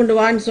அழைத்து கொண்டு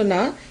வான்னு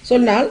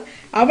சொன்னால்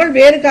அவள்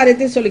வேறு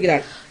காரியத்தை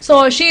சொல்கிறாள். So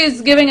she is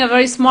giving a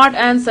very smart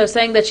answer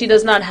saying that she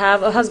does not have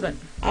a husband.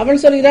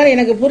 அவள் சொல்கிறார்,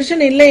 எனக்கு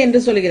புருஷன் இல்லை என்று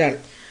சொல்கிறாள்.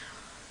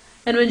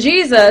 And when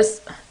Jesus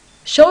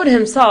showed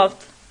himself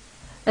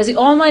as the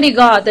Almighty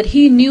God that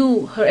He knew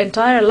her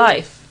entire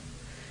life,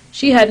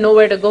 she had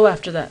nowhere to go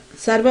after that.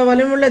 சர்வ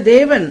வல்லமையுள்ள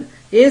தேவன்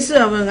இயேசு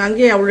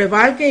அங்கே அவளுடைய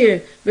வாழ்க்கையை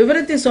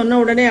விவரித்து சொன்ன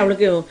உடனே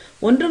அவளுக்கு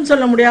ஒன்றும்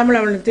சொல்ல முடியாமல்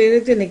அவள்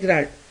தெரிவித்து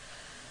நிற்கிறாள்.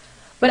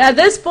 But at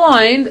this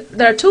point,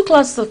 there are two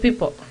classes of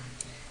people.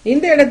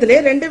 இந்த இடத்திலே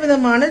ரெண்டு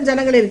விதமான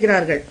ஜனங்கள்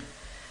இருக்கிறார்கள்.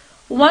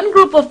 One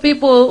group of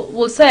people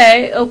will say,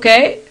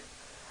 okay,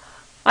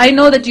 I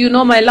know that you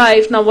know my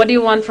life, now what do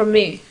you want from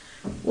me?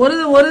 ஒரு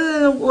ஒரு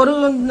ஒரு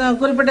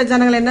குறிப்பிட்ட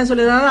ஜனங்கள் என்ன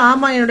சொல்கிறார்கள்,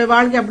 ஆமா என்னுடைய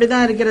வாழ்க்கை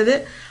அப்படிதான் இருக்கிறது,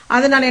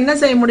 அதை நான் என்ன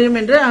செய்ய முடியும்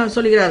என்று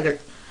சொல்கிறார்கள்.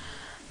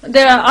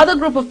 There are other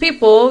group of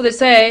people, they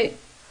say,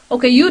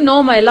 okay, you know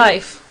my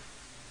life,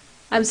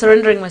 I'm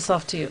surrendering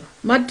myself to you.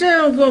 மற்ற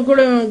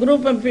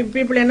குரூப்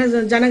people என்ன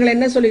ஜனங்கள்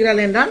என்ன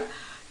சொல்கிறார்கள் என்றால்,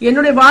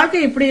 என்னுடைய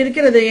வாழ்க்கை இப்படி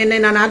இருக்கிறது, என்னை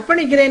நான்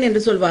அர்ப்பணிக்கிறேன்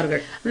என்று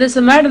சொல்வார்கள். The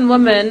Samaritan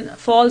woman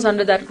falls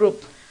under that group.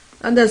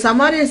 அந்த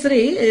சமாரிய ஸ்திரீ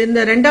இந்த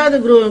இரண்டாவது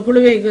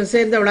குழுவை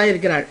சேர்ந்தவளாய்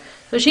இருக்கிறாள்.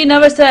 So she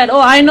never said,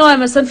 oh, I know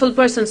I'm a sinful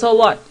person, so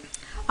what?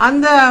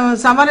 அந்த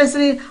சமாரிய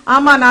ஸ்திரீ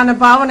ஆமா நான்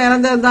பாவம்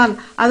நிறைந்ததுதான்,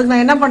 அதுக்கு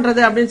நான் என்ன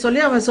பண்றது அப்படின்னு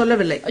சொல்லி அவன்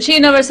சொல்லவில்லை. She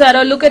never said,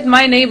 oh, look at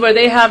my neighbor,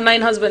 they have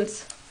 9 husbands.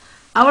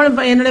 அவள்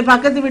என்னுடைய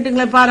பக்கத்து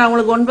வீட்டுங்களை பாரு,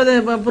 அவங்களுக்கு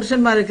 9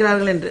 புருஷன்மார்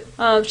இருக்கிறார்கள் என்று.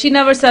 She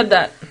never said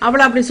that.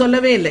 அவள் அப்படி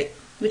சொல்லவே இல்லை.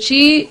 But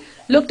she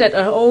looked at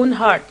her own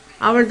heart.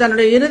 அவள்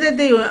தன்னுடைய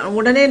இருதயத்தை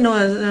உடனே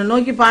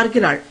நோக்கி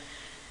பார்க்கிறாள்.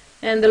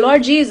 And the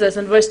Lord Jesus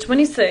in verse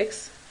 26,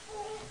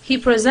 He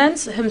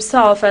presents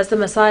Himself as the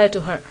Messiah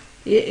to her.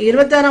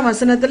 26ஆம்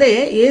வசனத்திலே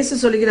இயேசு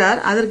சொல்கிறார்,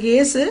 அதற்கு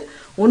இயேசு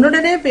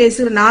உன்னுடனே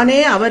பேசுகிற நானே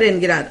அவர்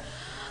என்கிறார்.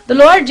 The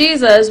Lord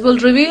Jesus will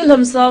reveal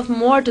Himself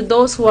more to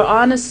those who are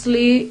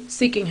honestly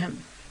seeking Him.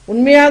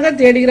 உண்மையாக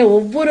தேடுகிற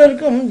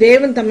ஒவ்வொருவருக்கும்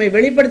தேவன் தம்மை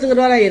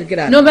வெளிப்படுத்துகிறவராய்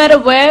இருக்கிறார். No matter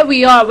where we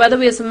are, whether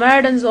we are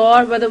Samaritans or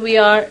whether we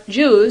are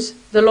Jews,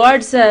 the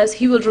Lord says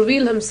He will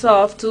reveal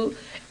Himself to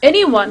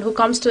anyone who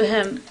comes to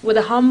Him with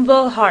a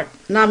humble heart.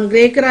 நாம்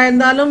கிரேக்கராய்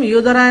இருந்தாலும்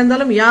யூதராய்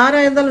இருந்தாலும்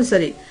யாராய் இருந்தாலும்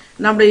சரி,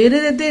 நம்முடைய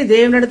இருதயத்தை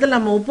தேவனிடத்தில்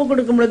நம்ம ஒப்பு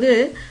கொடுக்கும் பொழுது,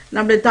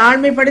 நம்முடைய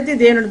தாழ்மைப்படுத்தி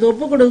தேவனிடத்தில்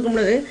ஒப்பு கொடுக்கும்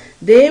பொழுது,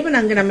 தேவன்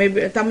அங்கு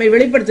தம்மை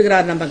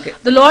வெளிப்படுத்துகிறார் நமக்கு.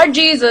 The Lord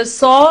Jesus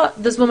saw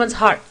this woman's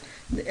heart.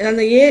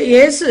 அந்த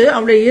இயேசு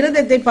அவருடைய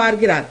இருதயத்தை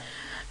பார்க்கிறார்.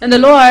 And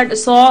the Lord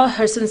saw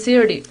her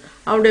sincerity.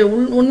 அவருடைய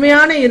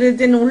உண்மையான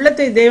இருதயத்தின்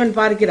உள்ளத்தை தேவன்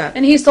பார்க்கிறார்.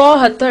 And He saw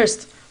her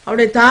thirst.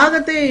 அவருடைய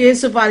தாகத்தை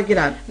இயேசு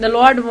பார்க்கிறார். The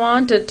Lord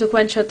wanted to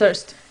quench her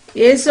thirst.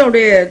 இயேசு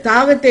அவருடைய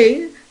தாகத்தை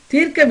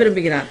தீர்க்க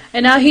விரும்புகிறார்.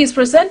 And now He is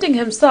presenting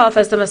Himself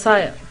as the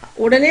Messiah.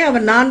 உடனே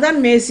அவர் நான் தான்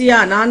மேசியா,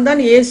 நான் தான்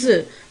இயேசு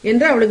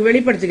என்று அவளுக்கு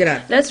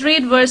வெளிப்படுத்துகிறார். Let's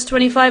read verse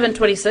 25 and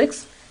 26.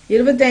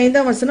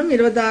 25ஆம் வசனம்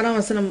 26ஆம்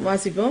வசனம்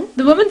வாசிப்போம்.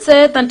 The woman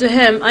said unto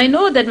him, I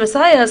know that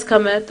Messiah has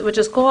cometh, which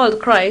is called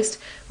Christ.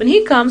 When he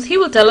comes, he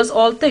will tell us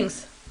all things.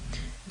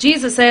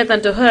 Jesus saith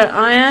unto her,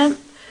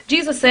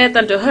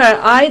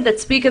 I that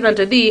speaketh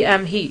unto thee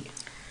am he.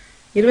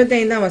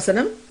 25ஆம்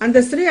வசனம். அந்த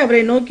ஸ்திரீ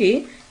அவரை நோக்கி,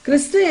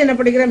 கிறிஸ்து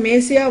எனப்படுகிற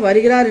மேசியா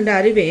வருகிறார் என்று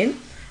அறிவேன்,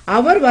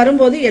 அவர்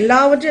வரும்போது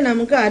எல்லாவற்றையும்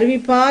நமக்கு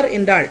அறிவிப்பார்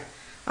என்றாள்.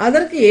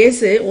 அதற்கு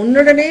இயேசு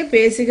உன்னுடனே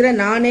பேசுகிற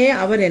நானே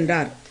அவர்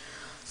என்றார்.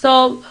 So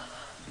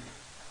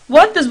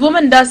what this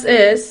woman does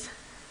is,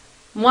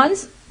 once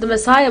the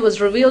Messiah was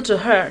revealed to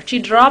her, she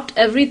dropped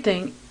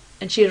everything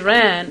and she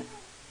ran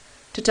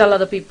to tell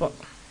other people.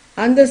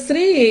 அந்த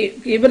ஸ்திரீ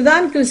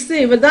இவர்தான் கிறிஸ்து,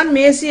 இவர்தான்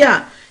மேசியா,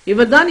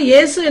 இவர்தான்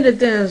இயேசு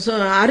என்று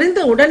அறிந்த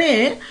உடனே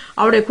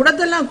அவளுடைய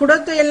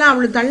குடத்தை எல்லாம்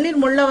அவள்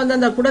தண்ணீர் முள்ள வந்து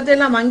அந்த குடத்தை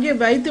எல்லாம் அங்கே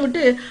வைத்து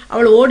விட்டு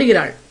அவள்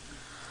ஓடுகிறாள்.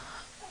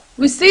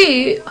 We see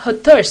her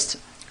thirst.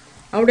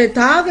 அவளுடைய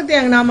தாகத்தை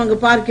நாம் அங்கு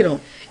பார்க்கிறோம்.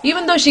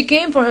 Even though she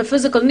came for her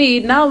physical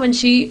need, now when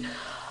she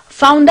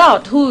found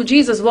out who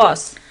Jesus was,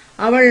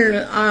 அவள்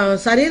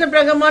சரீர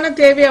பிரகமான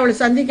தேவை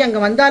அவள் சந்திக்க அங்க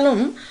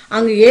வந்தாலும்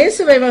அங்கு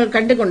இயேசுவை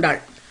கண்டு கொண்டாள்.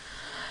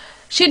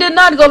 She did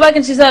not go back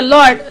and she said,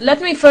 Lord, let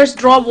me first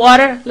draw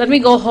water, let me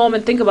go home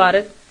and think about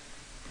it.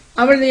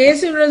 அவள்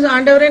இயேசுவின்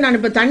ஆண்டவரே, நான்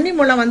இப்ப தண்ணி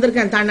மூலம்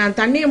வந்திருக்கேன், நான்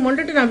தண்ணியை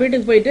மொண்டுட்டு நான்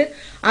வீட்டுக்கு போயிட்டு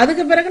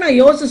அதுக்கு பிறகு நான்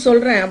யோசி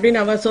சொல்றேன்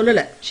அப்படின்னு அவ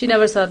சொல்லல. She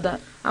never said that.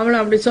 அவள்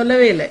அப்படி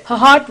சொல்லவே இல்லை. Her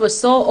heart was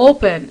so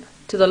open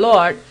to the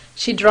Lord,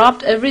 she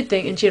dropped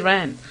everything and she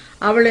ran.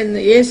 அவள்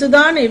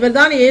இயேசுதான்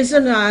இவர்தான் இயேசு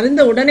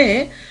அறிந்த உடனே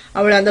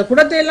அவள் அந்த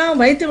குடத்தை எல்லாம்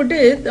வைத்து விட்டு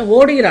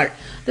ஓடுகிறாள்.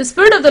 The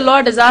Spirit of the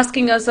Lord is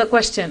asking us a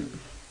question.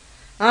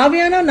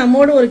 ஆவியானவர்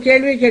நம்மோடு ஒரு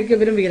கேள்வியை கேட்க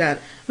விரும்புகிறார்.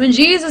 When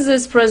Jesus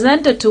is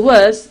presented to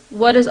us,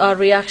 what is our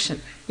reaction?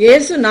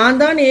 இயேசு நான்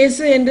தான்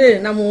இயேசு என்று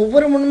நாம்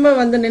ஒவ்வொரு முன்பு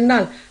வந்து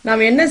நின்னால்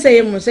நாம் என்ன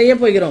செய்ய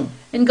போகிறோம்?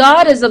 And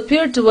God has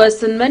appeared to us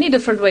in many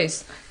different ways.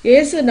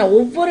 இயேசு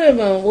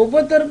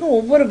ஒவ்வொருத்தருக்கும்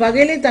ஒவ்வொரு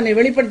வகையிலே தன்னை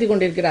வெளிப்படுத்தி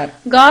கொண்டிருக்கிறார்.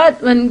 God,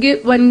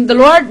 when the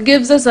Lord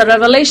gives us a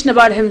revelation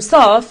about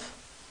Himself,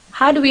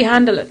 how do we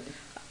handle it?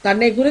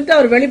 தன்னை குறித்து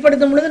அவர்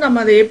வெளிப்படுத்தும் பொழுது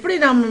நம்ம அதை எப்படி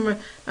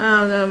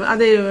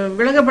அதை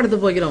விளங்கப்படுத்த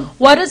போகிறோம்?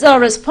 What is our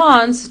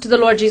response to the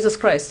Lord Jesus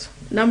Christ?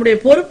 நம்முடைய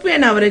பொறுப்பு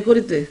என்ன அவரை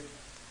குறித்து?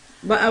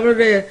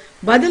 அவருடைய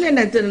பதில்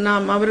என்ன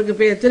நாம் அவருக்கு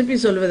திருப்பி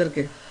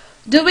சொல்வதற்கு?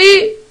 Do we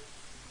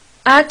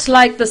act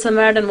like the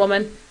Samaritan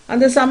woman?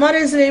 அந்த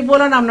சமாரிய ஸ்திரீயை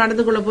போல நாம்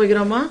நடந்து கொள்ள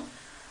போகிறோமா?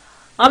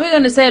 Are we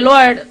going to say,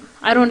 Lord,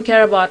 I don't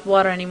care about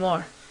water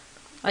anymore,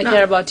 I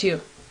care about you?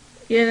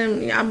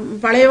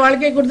 பழைய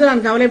வாழ்க்கை குறித்து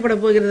நான் கவலைப்பட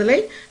போகிறதில்லை,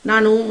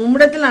 நான்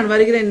உம்மிடத்தில் நான்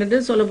வருகிறேன் என்று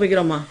சொல்ல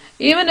போகிறோமா?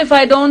 Even if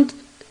I don't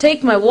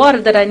take my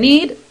water that I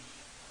need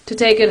to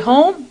take it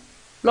home,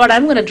 Lord,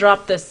 I'm going to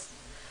drop this.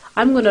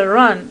 I'm going to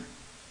run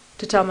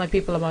to tell my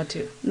people about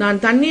you. நான்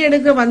தண்ணி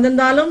எடுக்க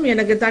வந்திருந்தாலும்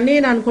எனக்கு தண்ணியை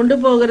நான் கொண்டு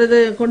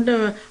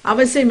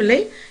அவசியமில்லை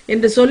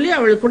என்று சொல்லி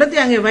அவள் குடத்தை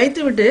அங்கே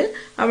வைத்துவிட்டு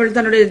அவள்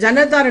தன்னுடைய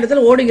ஜனத்தார்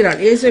இடத்தில் ஓடுகிறாள்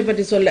இயேசுவை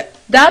பற்றி சொல்ல.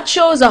 That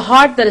shows a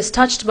heart that is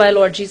touched by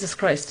Lord Jesus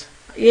Christ.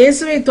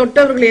 இயேசுவை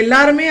தொட்டவர்கள்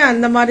எல்லாருமே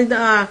அந்த மாதிரி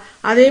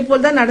அதே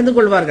போல் தான் நடந்து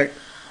கொள்வார்கள்.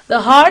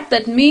 The heart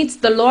that meets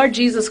the Lord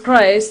Jesus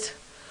Christ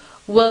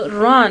will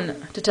run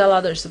to tell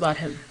others about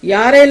him.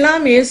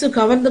 யாரெல்லாம் இயேசு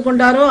கவர்ந்து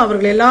கொண்டாரோ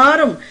அவர்கள்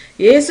எல்லாரும்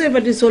இயேசுவை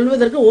பற்றி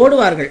சொல்வதற்கு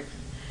ஓடுவார்கள்.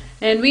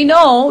 And we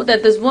know that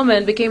this woman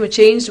became a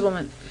changed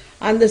woman.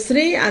 அந்த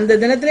ஸ்திரீ அந்த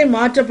தினத்திலே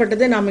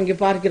மாற்றப்பட்டதை நாம் இங்கே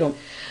பார்க்கிறோம்.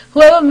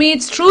 Whoever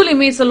truly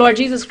meets the Lord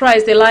Jesus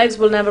Christ, their lives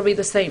will never be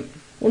the same.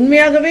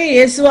 உண்மையாகவே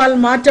இயேசுவால்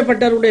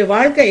மாற்றப்பட்டவருடைய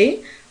வாழ்க்கை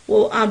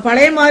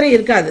பழைய மாதிரி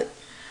இருக்காது.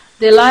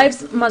 Their lives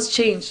must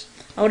change.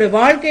 அவருடைய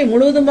வாழ்க்கை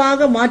முழுவதுமாக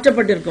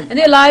மாற்றப்பட்டிருக்கும். And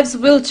their lives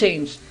will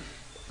change.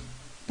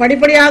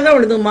 படிப்படியாக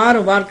அவளது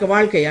மாறும்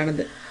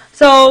வாழ்க்கையானது.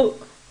 So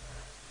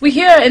we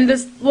hear in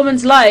this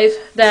woman's life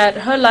that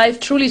her life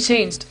truly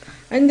changed.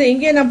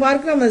 இங்கே நாம்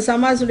பார்க்கிறோம் அந்த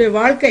சமாசுடைய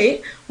வாழ்க்கை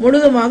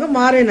முழுவதுமாக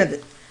மாறினது.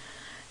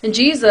 And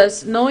Jesus,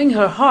 knowing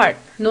her heart,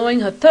 knowing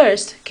her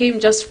thirst, came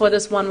just for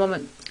this one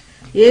woman.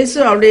 இயேசு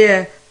அவருடைய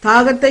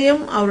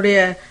தாகத்தையும் அவருடைய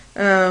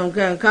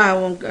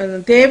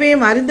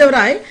தேவையும்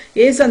அறிந்தவராய்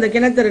இயேசு அந்த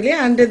கிணற்றருகே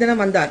அன்றைய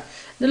தினம் வந்தார்.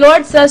 The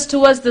Lord says to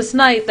us this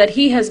night that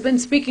he has been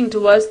speaking to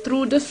us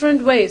through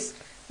different ways.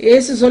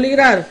 இயேசு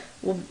சொல்கிறார்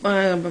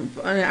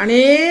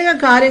அநேக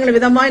காரியங்கள்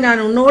விதமாய்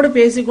நான் உன்னோடு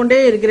பேசிக்கொண்டே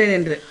இருக்கிறேன்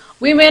என்று.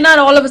 We may not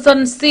all of a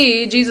sudden see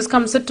Jesus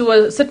come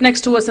sit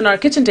next to us in our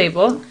kitchen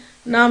table.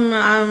 நாம்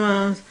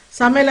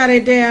சமையல் அறை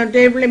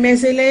டேபிள்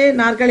மேசையிலே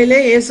நாற்காலியிலே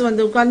இயேசு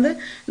வந்து உட்கார்ந்து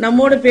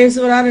நம்மோடு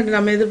பேசுவார் என்று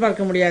நாம்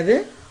எதிர்பார்க்க முடியாது.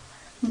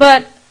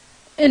 But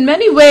in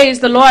many ways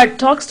the Lord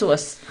talks to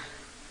us.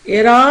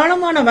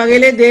 ஏராளமான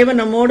வகையிலே தேவன்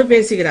நம்மோடு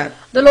பேசுகிறார்.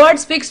 The Lord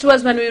speaks to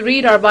us when we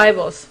read our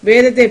Bibles.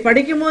 வேதத்தை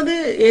படிக்கும்போது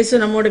இயேசு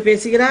நம்மோடு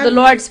பேசுகிறார். The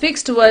Lord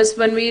speaks to us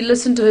when we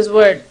listen to his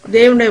word.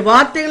 தேவனுடைய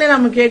வார்த்தைகளை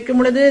நாம் கேட்கும்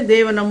பொழுது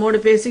தேவன் நம்மோடு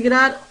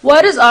பேசுகிறார்.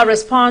 What is our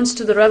response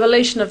to the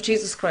revelation of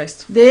Jesus Christ?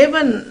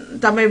 தேவன்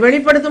தம்மை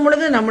வெளிப்படுத்தும்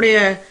பொழுது நம்முடைய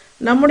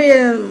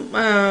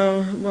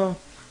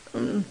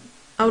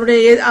அவருடைய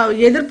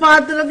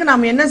எதிர்பார்த்ததற்கு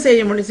நாம் என்ன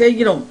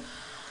செய்கிறோம்?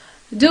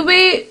 Do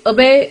we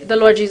obey the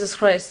Lord Jesus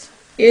Christ?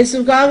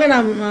 இயேசுவுக்காக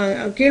நாம்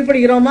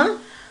கீழ்ப்படிகிறோமா?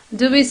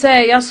 Do we say,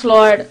 yes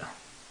Lord,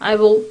 I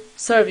will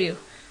serve you?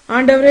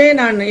 ஆண்டவரே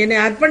நான் என்னை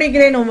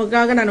அர்ப்பணிக்கிறேன்,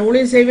 உமக்காக நான்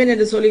ஊழியம் செய்வேன்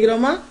என்று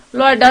சொல்கிறோமா?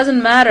 Lord,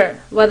 doesn't matter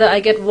whether I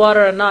get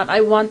water or not. I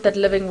want that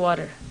living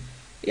water.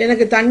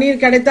 எனக்கு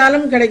தண்ணீர்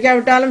கிடைத்தாலும்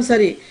கிடைக்காவிட்டாலும்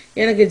சரி,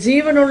 எனக்கு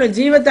ஜீவ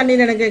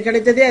தண்ணீர் எனக்கு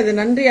கிடைத்ததே அது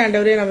நன்றி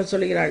ஆண்டவரே நாம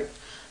சொல்கிறாள்.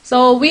 So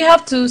we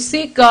have to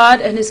seek God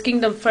and his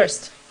kingdom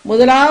first.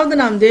 முதலாவது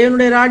நாம்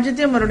தேவனுடைய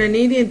ராஜ்யத்தையும் அவருடைய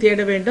நீதியையும்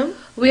தேட வேண்டும்.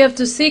 We have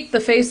to seek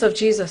the face of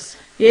Jesus.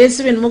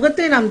 இயேசுவின்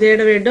முகத்தை நாம்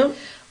தேட வேண்டும்.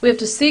 We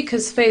have to seek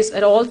his face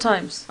at all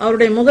times.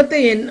 அவருடைய முகத்தை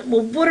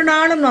ஒவ்வொரு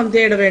நாளும் நாம்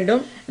தேட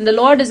வேண்டும். And the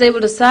Lord is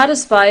able to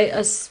satisfy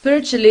us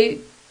spiritually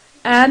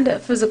and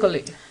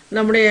physically.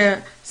 நம்முடைய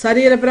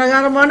சரீர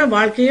பிரகாரமான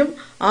வாழ்க்கையும்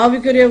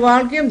ஆவிக்குரிய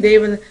வாழ்க்கையும்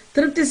தேவன்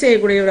திருப்தி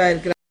செய்யக்கூடியவராக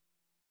இருக்கிறார்.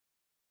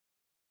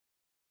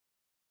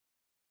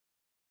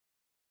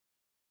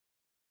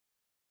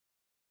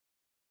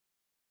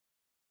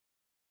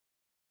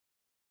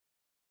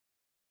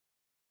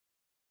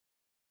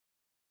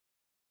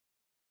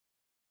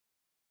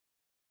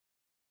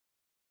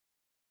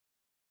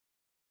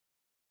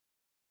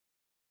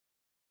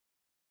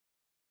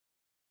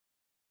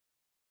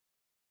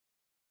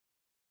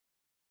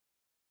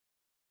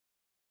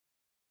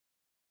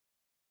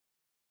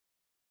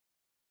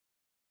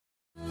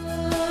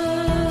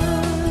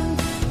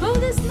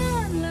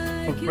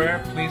 For prayer,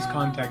 please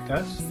contact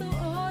us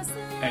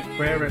at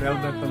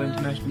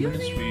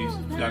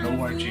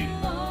prayer@lbethelinterntionalministries.org.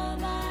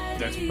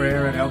 That's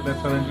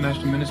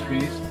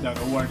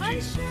prayer@lbethelinterntionalministries.org.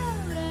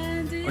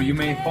 Or you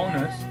may phone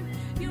us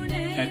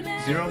at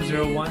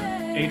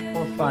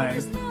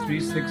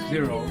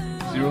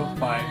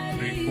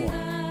 001-845-360-0534.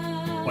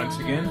 Once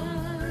again,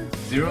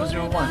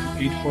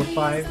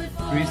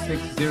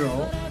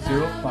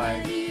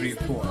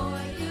 001-845-360-0534.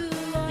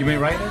 You may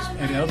write us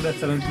at El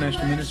Bethel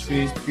International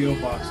Ministries, P.O.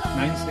 Box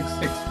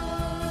 966,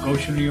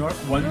 Goshen, New York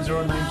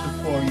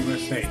 10924,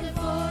 USA.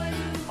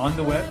 On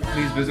the web,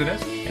 please visit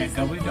us at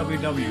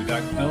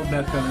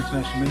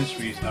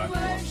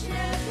www.elbethelinternationalministries.org.